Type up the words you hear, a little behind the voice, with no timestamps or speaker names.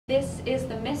This is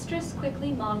the Mistress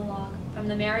Quickly monologue from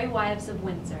The Merry Wives of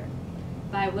Windsor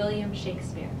by William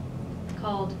Shakespeare,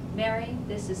 called Mary,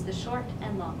 This is the Short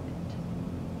and Long of It.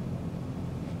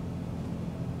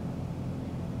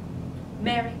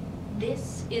 Mary,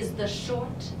 this is the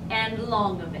short and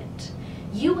long of it.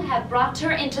 You have brought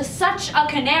her into such a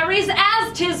canary's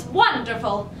as 'tis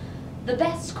wonderful. The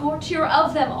best courtier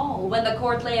of them all, when the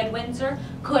court lay at Windsor,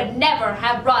 could never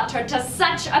have brought her to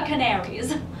such a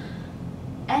canary's.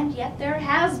 And yet there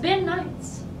has been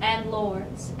knights, and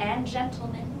lords, and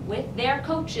gentlemen, with their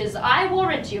coaches, I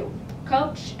warrant you,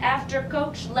 coach after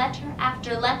coach, letter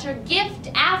after letter, gift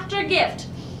after gift,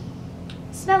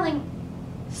 smelling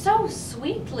so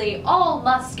sweetly, all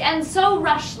musk, and so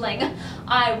rushling,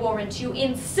 I warrant you,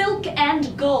 in silk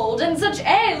and gold, in such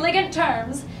elegant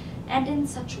terms, and in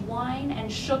such wine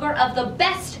and sugar of the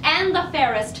best and the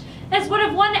fairest, as would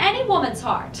have won any woman's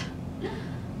heart.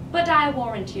 But I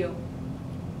warrant you,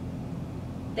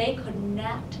 they could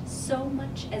not so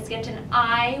much as get an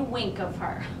eye wink of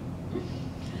her.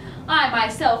 I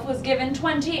myself was given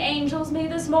 20 angels me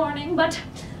this morning, but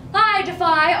I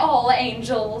defy all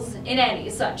angels in any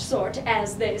such sort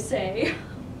as they say.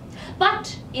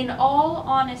 But in all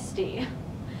honesty,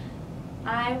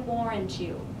 I warrant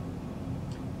you,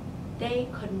 they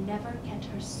could never get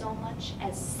her so much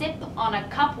as sip on a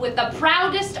cup with the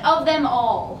proudest of them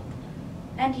all.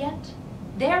 And yet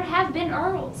there have been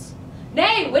earls,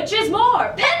 nay, which is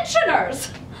more,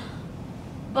 pensioners.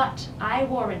 But I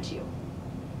warrant you,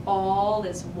 all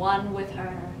is one with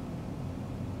her.